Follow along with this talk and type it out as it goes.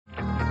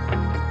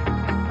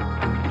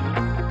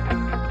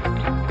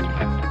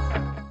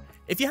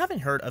If you haven't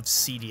heard of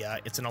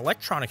CEDIA, it's an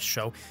electronics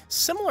show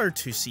similar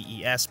to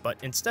CES, but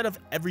instead of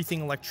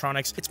everything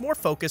electronics, it's more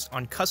focused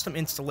on custom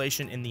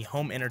installation in the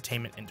home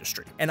entertainment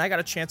industry. And I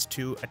got a chance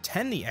to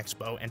attend the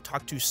expo and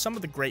talk to some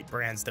of the great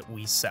brands that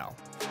we sell.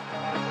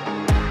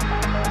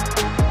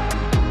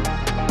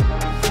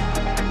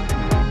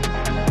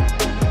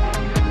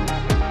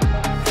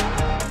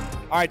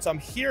 All right, so I'm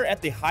here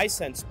at the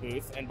Hisense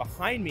booth, and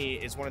behind me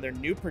is one of their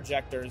new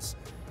projectors.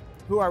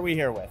 Who are we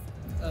here with?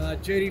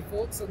 JD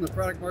Foltz, I'm the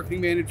product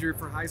marketing manager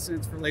for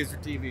Hisense for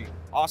lasertv.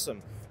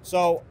 Awesome.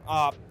 So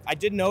I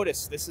did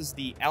notice this is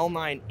the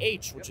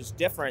L9H, which is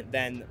different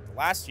than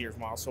last year's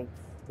model. So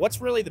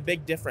what's really the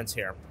big difference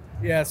here?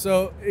 Yeah,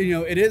 so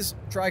it is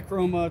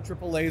trichroma,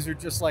 triple laser,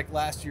 just like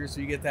last year,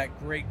 so you get that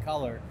great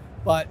color.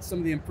 But some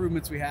of the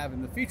improvements we have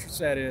in the feature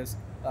set is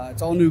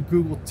it's all new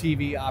Google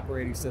TV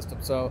operating system.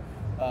 So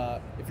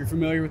if you're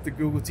familiar with the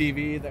Google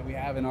TV that we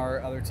have in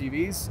our other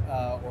TVs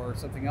or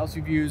something else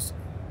you've used,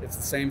 it's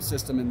the same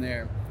system in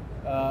there.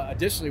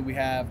 Additionally, we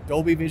have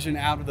Dolby Vision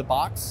out of the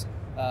box,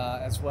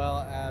 as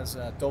well as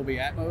Dolby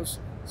Atmos.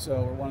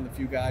 So we're one of the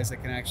few guys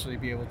that can actually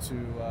be able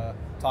to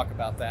talk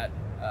about that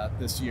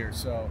this year.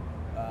 So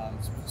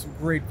some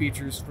great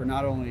features for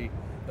not only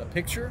the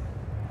picture,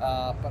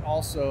 but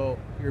also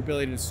your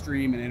ability to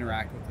stream and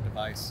interact with the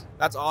device.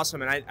 That's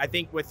awesome, and I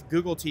think with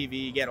Google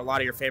TV, you get a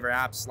lot of your favorite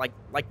apps like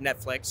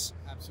Netflix.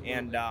 Absolutely.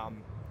 And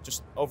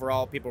just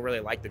overall, people really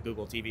like the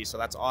Google TV, so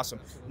that's awesome.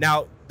 Absolutely.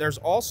 Now, there's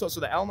also, so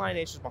the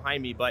L9H is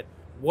behind me, but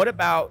what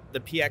about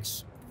the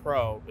PX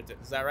Pro?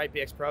 Is that right,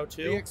 PX Pro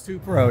too?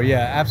 PX2 Pro,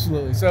 yeah,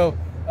 absolutely. So,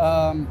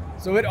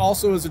 so it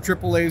also is a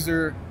triple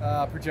laser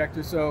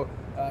projector, so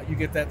you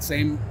get that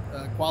same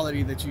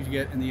quality that you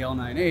get in the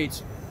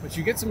L9H, but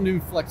you get some new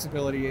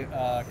flexibility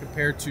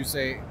compared to,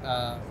 say,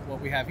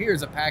 what we have here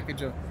is a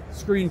package of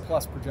screen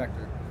plus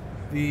projector.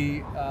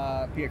 The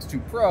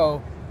PX2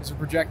 Pro is a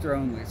projector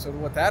only. So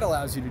what that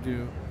allows you to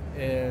do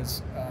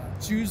is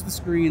choose the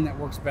screen that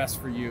works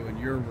best for you in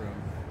your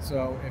room.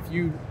 So if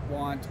you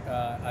want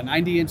a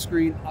 90-inch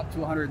screen up to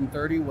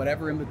 130,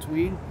 whatever in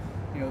between,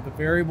 the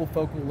variable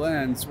focal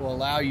lens will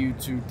allow you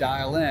to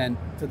dial in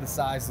to the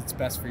size that's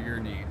best for your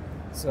need.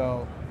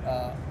 So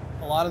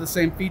a lot of the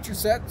same feature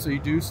set. So you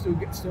do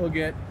still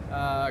get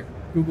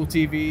Google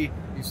TV,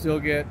 you still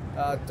get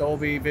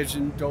Dolby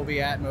Vision, Dolby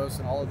Atmos,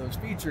 and all of those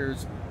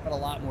features, but a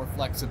lot more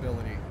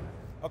flexibility.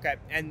 Okay,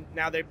 and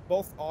now they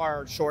both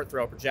are short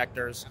throw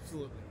projectors.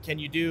 Absolutely. Can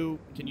you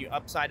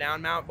upside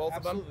down mount both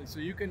of them? Absolutely. So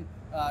you can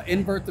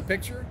invert the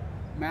picture,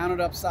 mount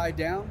it upside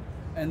down,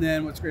 and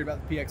then what's great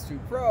about the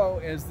PX2 Pro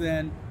is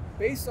then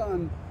based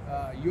on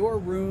your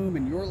room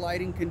and your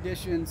lighting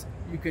conditions,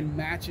 you can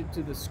match it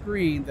to the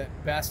screen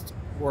that best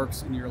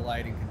works in your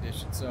lighting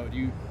conditions. So do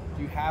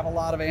you have a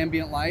lot of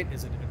ambient light?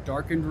 Is it a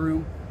darkened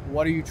room?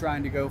 What are you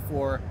trying to go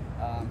for?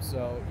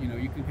 So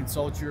you can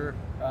consult your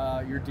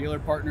dealer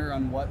partner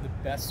on what the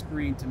best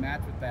screen to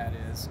match with that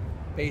is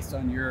based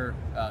on your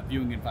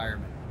viewing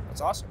environment.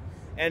 That's awesome.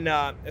 And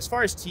as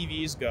far as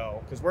TVs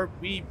go, because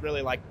we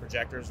really like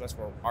projectors, that's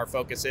where our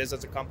focus is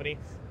as a company.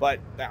 But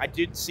I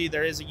did see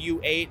there is a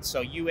U8,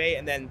 so U8,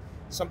 and then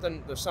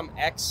there's some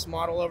X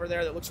model over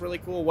there that looks really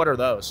cool. What are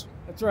those?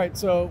 That's right.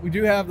 So we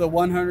do have the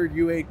 100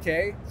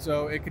 U8K.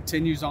 So it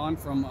continues on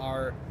from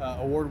our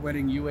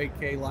award-winning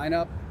U8K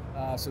lineup.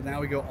 So now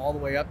we go all the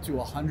way up to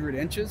 100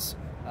 inches.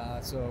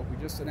 So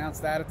we just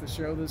announced that at the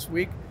show this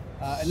week.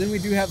 And then we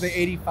do have the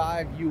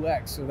 85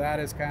 UX. So that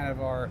is kind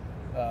of our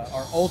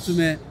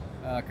ultimate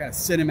kind of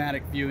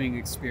cinematic viewing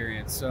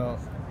experience. So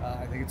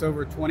I think it's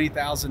over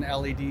 20,000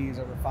 LEDs,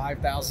 over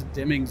 5,000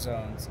 dimming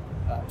zones,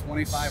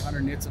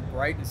 2,500 nits of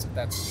brightness if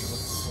that's what you're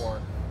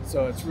looking for.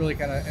 So it's really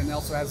kind of, and it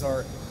also has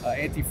our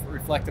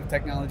anti-reflective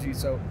technology.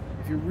 So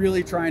if you're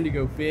really trying to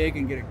go big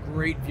and get a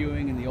great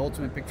viewing and the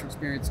ultimate picture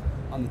experience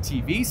on the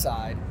TV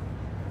side,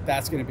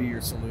 that's going to be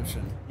your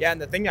solution. Yeah,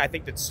 and the thing I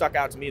think that stuck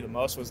out to me the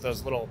most was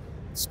those little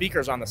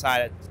speakers on the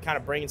side. It's kind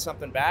of bringing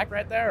something back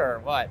right there, or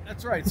what?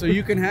 That's right. So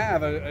you can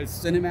have a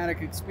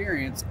cinematic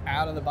experience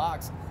out of the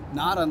box,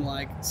 not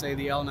unlike, say,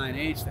 the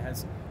L9H that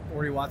has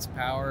 40 watts of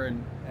power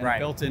and right.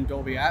 built-in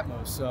Dolby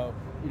Atmos. So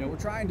we're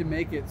trying to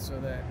make it so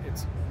that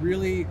it's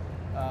really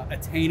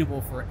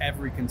attainable for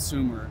every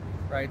consumer,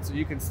 right? So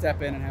you can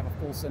step in and have a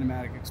full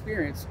cinematic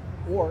experience,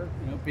 or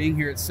being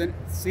here at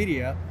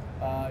CEDIA,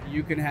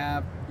 you can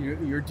have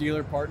your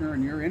dealer partner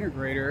and your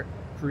integrator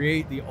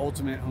create the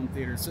ultimate home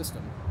theater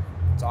system.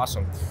 It's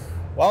awesome.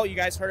 Well, you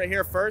guys heard it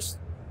here first.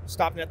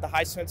 Stopping at the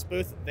Hisense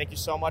booth. Thank you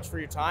so much for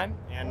your time,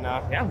 and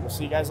yeah, we'll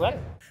see you guys later.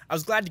 I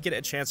was glad to get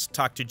a chance to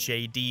talk to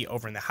JD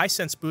over in the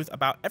Hisense booth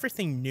about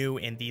everything new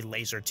in the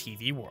laser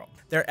TV world.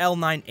 Their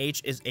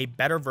L9H is a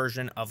better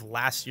version of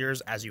last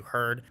year's, as you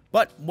heard,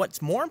 but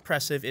what's more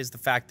impressive is the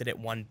fact that it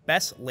won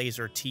Best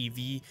Laser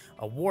TV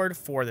Award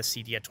for the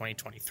CEDIA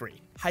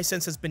 2023.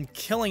 Hisense has been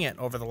killing it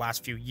over the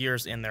last few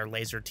years in their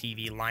laser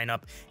TV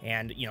lineup,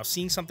 and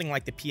seeing something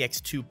like the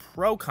PX2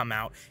 Pro come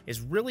out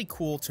is really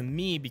cool to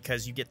me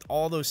because you get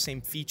all those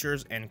same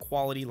features and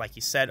quality, like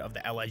he said, of the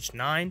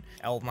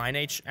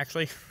L9H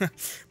actually,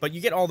 but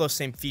you get all those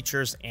same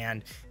features,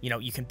 and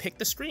you can pick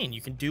the screen.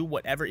 You can do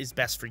whatever is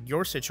best for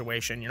your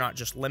situation. You're not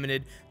just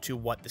limited to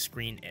what the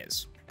screen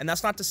is. And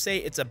that's not to say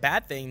it's a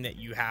bad thing that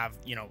you have,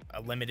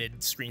 a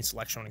limited screen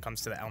selection when it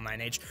comes to the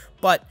L9H,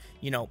 but,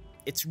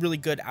 it's really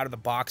good out of the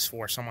box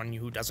for someone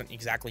who doesn't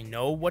exactly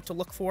know what to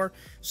look for.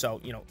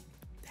 So,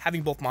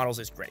 having both models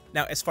is great.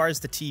 Now, as far as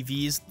the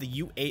TVs, the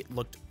U8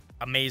 looked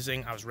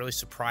amazing. I was really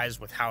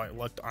surprised with how it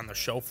looked on the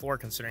show floor,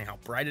 considering how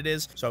bright it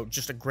is. So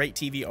just a great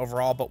TV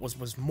overall. But what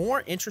was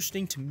more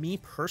interesting to me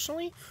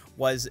personally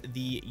was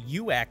the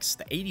UX,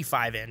 the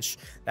 85-inch.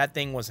 That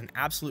thing was an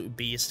absolute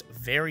beast,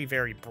 very,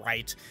 very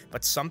bright.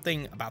 But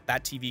something about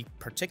that TV,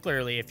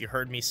 particularly if you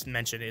heard me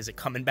mention is it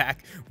coming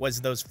back,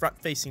 was those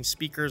front-facing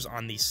speakers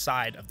on the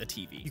side of the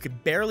TV. You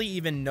could barely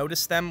even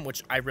notice them,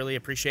 which I really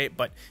appreciate.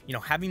 But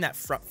having that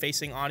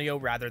front-facing audio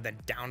rather than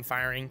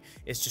down-firing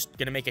is just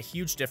going to make a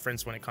huge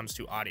difference when it comes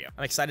to audio.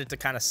 I'm excited to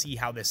kind of see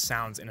how this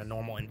sounds in a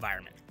normal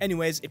environment.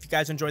 Anyways, if you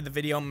guys enjoyed the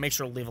video, make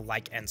sure to leave a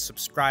like and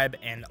subscribe,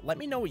 and let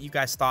me know what you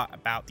guys thought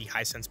about the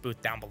Hisense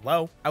booth down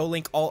below. I will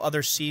link all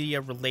other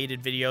CEDIA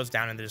related videos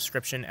down in the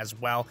description as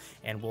well,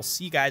 and we'll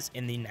see you guys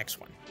in the next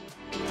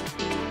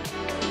one.